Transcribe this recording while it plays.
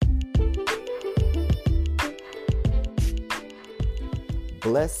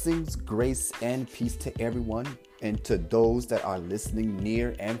Blessings, grace, and peace to everyone and to those that are listening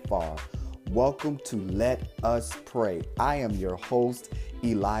near and far. Welcome to Let Us Pray. I am your host,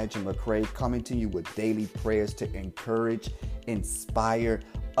 Elijah McCray, coming to you with daily prayers to encourage, inspire,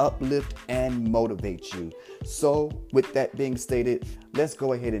 uplift, and motivate you. So, with that being stated, let's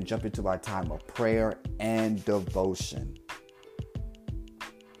go ahead and jump into our time of prayer and devotion.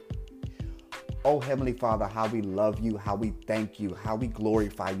 Oh, Heavenly Father, how we love you, how we thank you, how we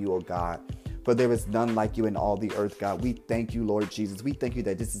glorify you, oh God. For there is none like you in all the earth, God. We thank you, Lord Jesus. We thank you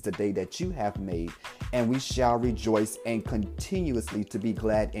that this is the day that you have made, and we shall rejoice and continuously to be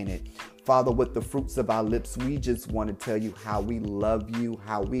glad in it. Father, with the fruits of our lips, we just want to tell you how we love you,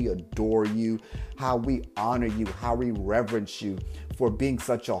 how we adore you, how we honor you, how we reverence you for being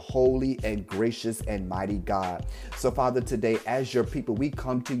such a holy and gracious and mighty God. So, Father, today, as your people, we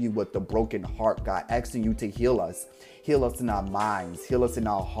come to you with a broken heart, God, asking you to heal us. Heal us in our minds, heal us in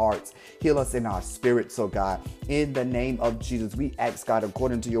our hearts, heal us in our spirits, oh God. In the name of Jesus, we ask, God,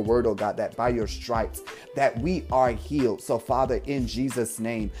 according to your word, oh God, that by your stripes, that we are healed. So, Father, in Jesus'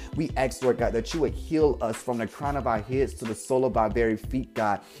 name, we ask, Lord God, that you would heal us from the crown of our heads to the sole of our very feet,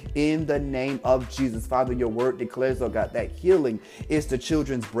 God. In the name of Jesus, Father, your word declares, oh God, that healing is the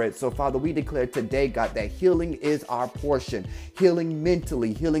children's bread. So, Father, we declare today, God, that healing is our portion. Healing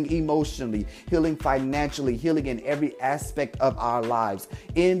mentally, healing emotionally, healing financially, healing in every aspect of our lives.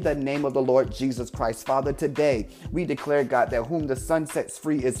 In the name of the Lord Jesus Christ, Father, today we declare, God, that whom the Son sets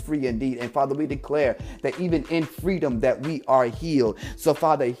free is free indeed. And Father, we declare that even in freedom that we are healed. So,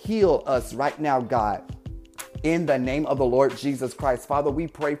 Father, heal us right now, God. In the name of the Lord Jesus Christ, Father, we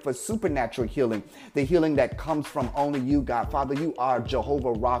pray for supernatural healing, the healing that comes from only you, God. Father, you are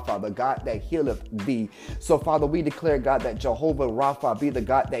Jehovah Rapha, the God that healeth thee. So, Father, we declare, God, that Jehovah Rapha be the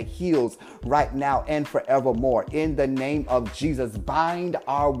God that heals right now and forevermore. In the name of Jesus, bind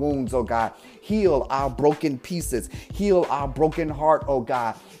our wounds, oh God. Heal our broken pieces. Heal our broken heart, oh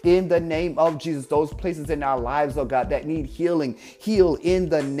God. In the name of Jesus, those places in our lives, oh God, that need healing, heal in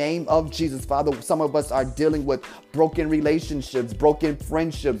the name of Jesus. Father, some of us are dealing with broken relationships, broken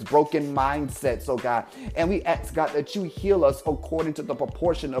friendships, broken mindsets, oh God. And we ask, God, that you heal us according to the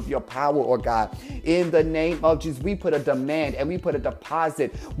proportion of your power, oh God. In the name of Jesus, we put a demand and we put a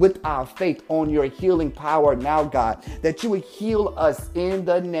deposit with our faith on your healing power now, God, that you would heal us in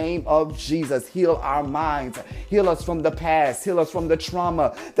the name of Jesus. Heal our minds, heal us from the past, heal us from the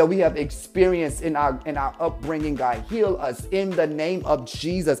trauma that we have experienced in our upbringing, God. Heal us in the name of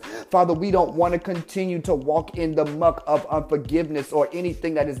Jesus. Father, we don't want to continue to walk in the muck of unforgiveness or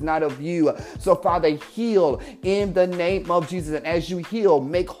anything that is not of you. So, Father, heal in the name of Jesus. And as you heal,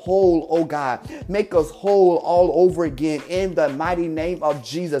 make whole, oh God. Make us whole all over again in the mighty name of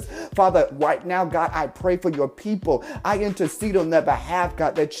Jesus. Father, right now, God, I pray for your people. I intercede on their behalf,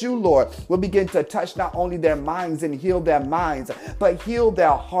 God, that you, Lord, will begin to touch not only their minds and heal their minds, but heal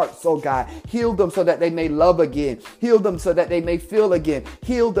their hearts, oh God. Heal them so that they may love again. Heal them so that they may feel again.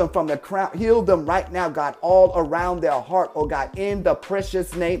 Heal them from the crown. Heal them right now, God, all around their heart, oh God, in the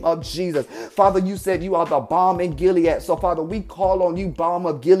precious name of Jesus. Father, you said you are the balm in Gilead. So, Father, we call on you, balm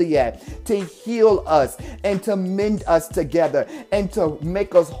of Gilead, to heal us and to mend us together and to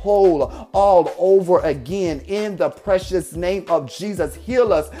make us whole all over again in the precious name of Jesus.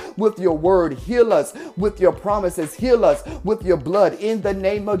 Heal us with your word. Heal us with your promises. Heal us with your blood in the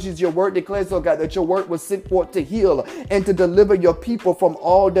name of Jesus. Your word declares, oh God, that your word was sent forth to heal and to deliver your people from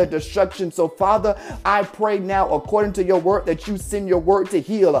all their destruction. So, Father, I pray now, according to your word, that you send your word to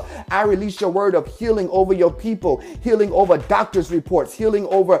heal. I release your word of healing over your people, healing over doctors' reports, healing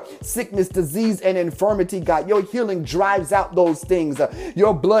over sickness, disease, and infirmity, God. Your healing drives out those things.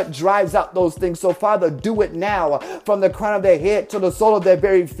 Your blood drives out those things. So, Father, do it now from the crown of their head to the sole of their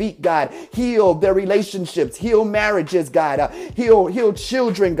very feet, God. Heal their relationships, heal marriages, God. Heal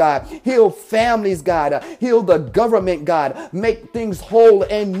children, God. Heal families, God. Heal the government, God. Make things whole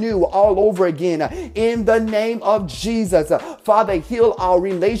and new all over again. In the name of Jesus, Father, heal our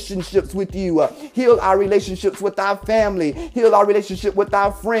relationships with you. Heal our relationships with our family. Heal our relationship with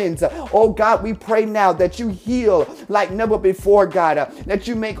our friends. Oh God, we pray now that you heal like never before, God. That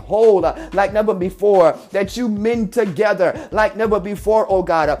you make whole like never before. That you mend together like never before, oh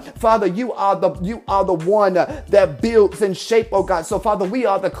God. Father, you are the one that builds and shape, oh God. So, Father, we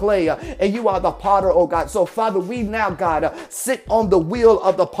are the clay and you are the potter, oh God. So, Father, we now, God, sit on the wheel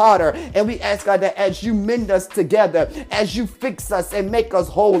of the potter, and we ask, God, that as you you mend us together, as you fix us and make us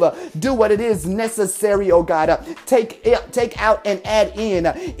whole. Do what it is necessary, oh God. Take out and add in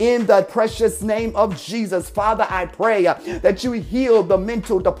the precious name of Jesus. Father, I pray that you heal the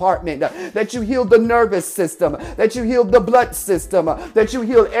mental department, that you heal the nervous system, that you heal the blood system, that you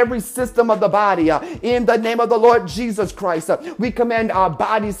heal every system of the body. In the name of the Lord Jesus Christ, we command our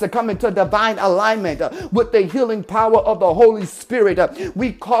bodies to come into divine alignment with the healing power of the Holy Spirit.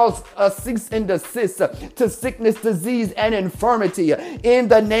 We cause a cease and desist to sickness, disease, and infirmity. In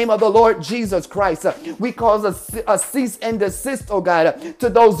the name of the Lord Jesus Christ, we cause a cease and desist, oh God, to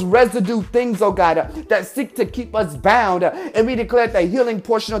those residue things, oh God, that seek to keep us bound. And we declare the healing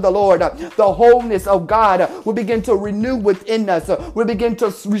portion of the Lord, the wholeness of God, will begin to renew within us, will begin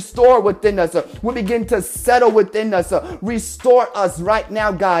to restore within us, will begin to settle within us. Restore us right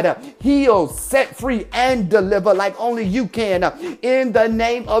now, God. Heal, set free, and deliver like only you can. In the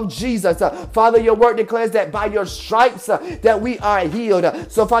name of Jesus. Father, your word declares that by your stripes that we are healed.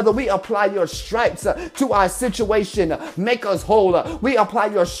 So, Father, we apply your stripes to our situation. Make us whole. We apply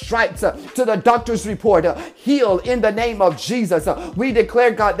your stripes to the doctor's report. Heal in the name of Jesus. We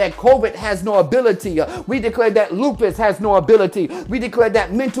declare, God, that COVID has no ability. We declare that lupus has no ability. We declare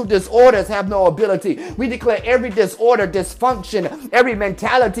that mental disorders have no ability. We declare every disorder, dysfunction, every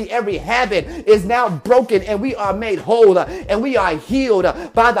mentality, every habit is now broken, and we are made whole, and we are healed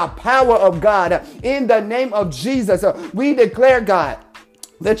by the power of God. In the name of Jesus, we declare, God,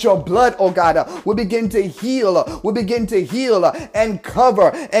 that your blood, oh God, will begin to heal, and cover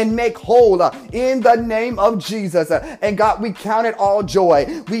and make whole in the name of Jesus. And God, we count it all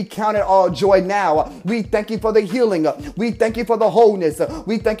joy. We count it all joy now. We thank you for the healing. We thank you for the wholeness.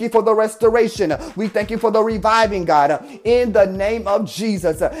 We thank you for the restoration. We thank you for the reviving, God, in the name of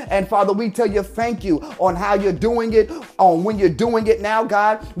Jesus. And Father, we tell you thank you on how you're doing it, on when you're doing it now,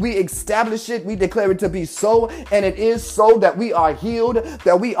 God. We establish it. We declare it to be so, and it is so, that we are healed,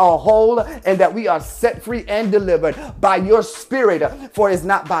 that we are whole, and that we are set free and delivered by your Spirit. For it's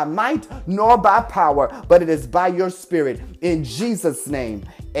not by might nor by power, but it is by your Spirit. In Jesus' name,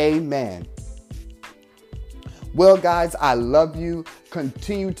 amen. Well, guys, I love you.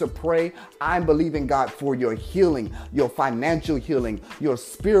 Continue to pray. I'm believing God for your healing, your financial healing, your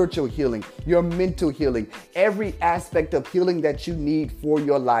spiritual healing, your mental healing, every aspect of healing that you need for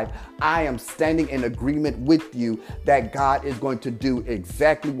your life. I am standing in agreement with you that God is going to do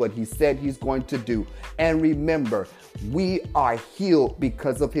exactly what he said he's going to do. And remember, we are healed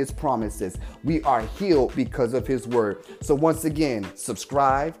because of his promises. We are healed because of his word. So once again,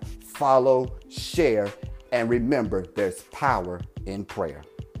 subscribe, follow, share, and remember, there's power in prayer.